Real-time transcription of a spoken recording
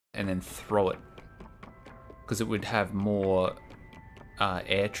and then throw it. Because it would have more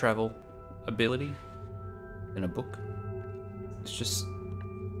air travel ability than a book. It's just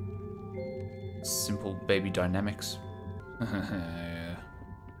simple baby dynamics.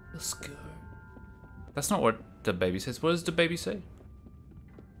 Let's go. That's not what DaBaby says. What does DaBaby say?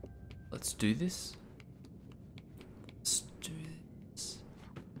 Let's do this. Let's do this.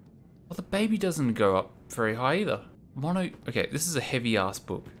 Well, the baby doesn't go up very high either. Mono. Okay, this is a heavy ass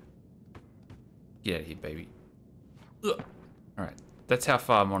book. Get out of here, baby. Ugh. All right, that's how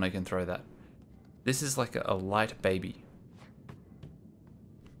far Mono can throw that. This is like a light baby.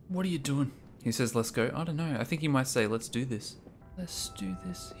 What are you doing? He says, let's go. I don't know. I think he might say, let's do this. Let's do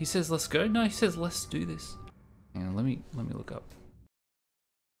this. He says, let's go. No, he says, let's do this. Hang on, let me look up.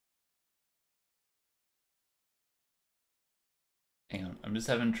 Hang on, I'm just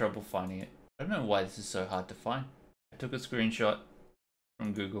having trouble finding it. I don't know why this is so hard to find. I took a screenshot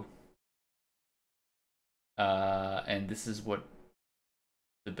from Google. And this is what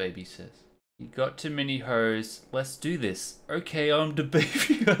DaBaby says. You got too many hoes. Let's do this. Okay, I'm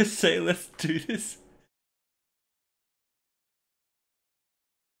DaBaby. I say let's do this.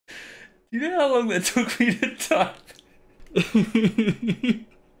 Do you know how long that took me to type?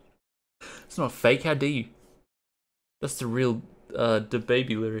 It's not fake, how dare you? That's the real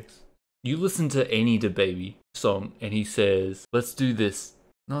DaBaby lyrics. You listen to any DaBaby song and he says, let's do this.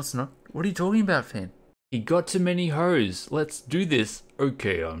 No, it's not. What are you talking about, fan? He got too many hoes. Let's do this.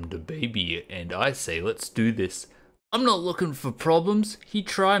 Okay, I'm DaBaby and I say let's do this. I'm not looking for problems. He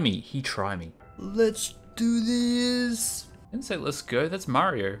try me. He try me. Let's do this. I didn't say let's go. That's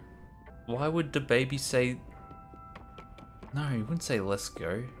Mario. Why would DaBaby say... No, he wouldn't say let's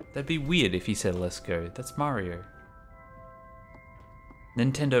go. That'd be weird if he said let's go. That's Mario.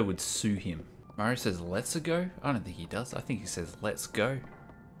 Nintendo would sue him. Mario says let's go? I don't think he does. I think he says let's go.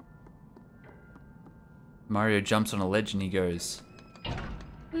 Mario jumps on a ledge and he goes,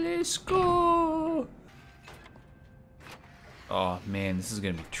 let's go. Oh man, this is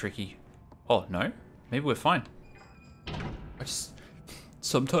gonna be tricky. Oh no, maybe we're fine.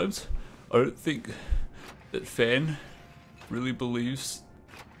 Sometimes I don't think that Fan really believes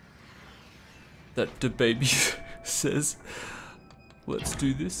that DaBaby says, let's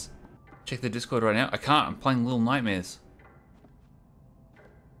do this. Check the Discord right now. I can't, I'm playing Little Nightmares.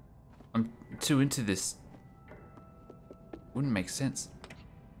 I'm too into this. Wouldn't make sense.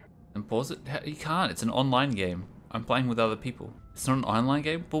 And pause it? You can't, it's an online game. I'm playing with other people. It's not an online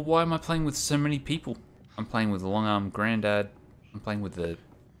game? But why am I playing with so many people? I'm playing with the Long Arm Granddad. I'm playing with the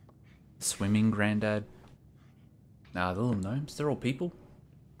Swimming Granddad. Nah, the little gnomes, they're all people.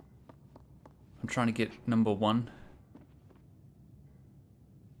 I'm trying to get number 1.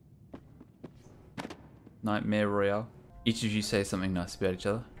 Nightmare Royale. Each of you say something nice about each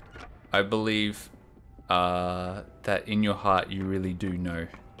other. I believe that in your heart you really do know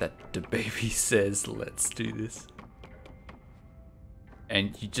that DaBaby says let's do this.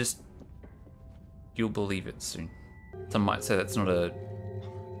 And you'll believe it soon. Some might say that's not a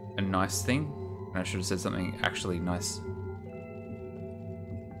nice thing. I should have said something actually nice.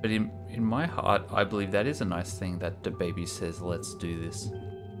 But in my heart, I believe that is a nice thing that DaBaby says let's do this.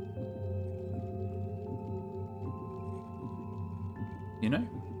 You know?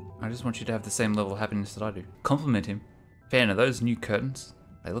 I just want you to have the same level of happiness that I do. Compliment him. Fan, are those new curtains?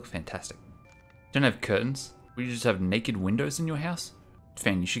 They look fantastic. Don't have curtains? Will you just have naked windows in your house?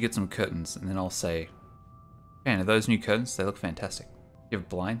 Fan, you should get some curtains, and then I'll say, Fan, are those new curtains? They look fantastic. You have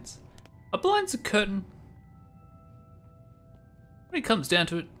blinds? A blind's a curtain. When it comes down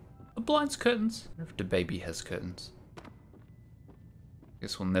to it, a blind's curtains. I wonder if DaBaby has curtains.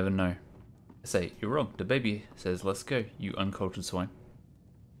 Guess we'll never know. I say, you're wrong. DaBaby says, let's go, you uncultured swine.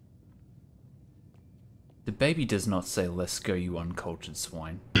 DaBaby does not say, let's go, you uncultured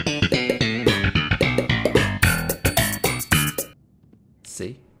swine.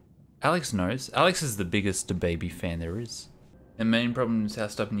 See? Alex knows. Alex is the biggest DaBaby fan there is. The main problem is how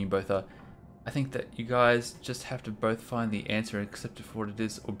stubborn you both are. I think that you guys just have to both find the answer and accept it for what it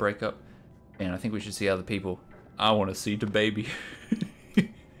is, or break up. And I think we should see other people. I want to see DaBaby.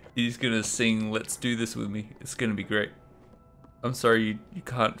 He's gonna sing Let's Do This with me. It's gonna be great. I'm sorry you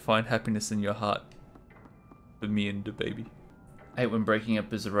can't find happiness in your heart for me and DaBaby. I hate when breaking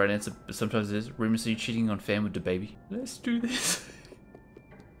up is the right answer, but sometimes it is. Rumors are you cheating on Fan with DaBaby. Let's do this.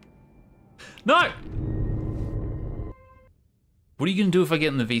 No! What are you gonna do if I get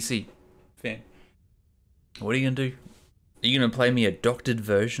in the VC? Fan. What are you gonna do? Are you gonna play me a doctored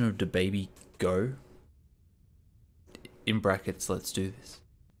version of DaBaby Go? In brackets, let's do this.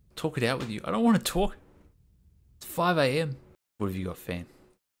 Talk it out with you. I don't want to talk. It's 5 AM. What have you got, Fan?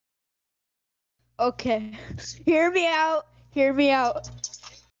 Okay. Hear me out. Hear me out.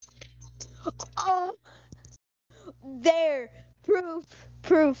 Oh, there. Proof.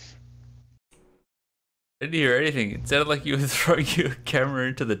 Proof. I didn't hear anything. It sounded like you were throwing your camera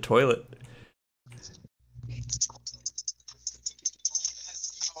into the toilet.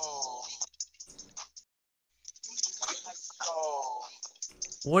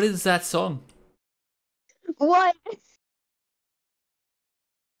 What is that song? What?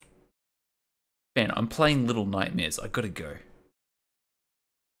 Man, I'm playing Little Nightmares. I gotta go.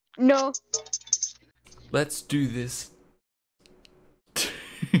 No. Let's do this.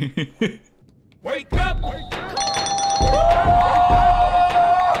 Wake up!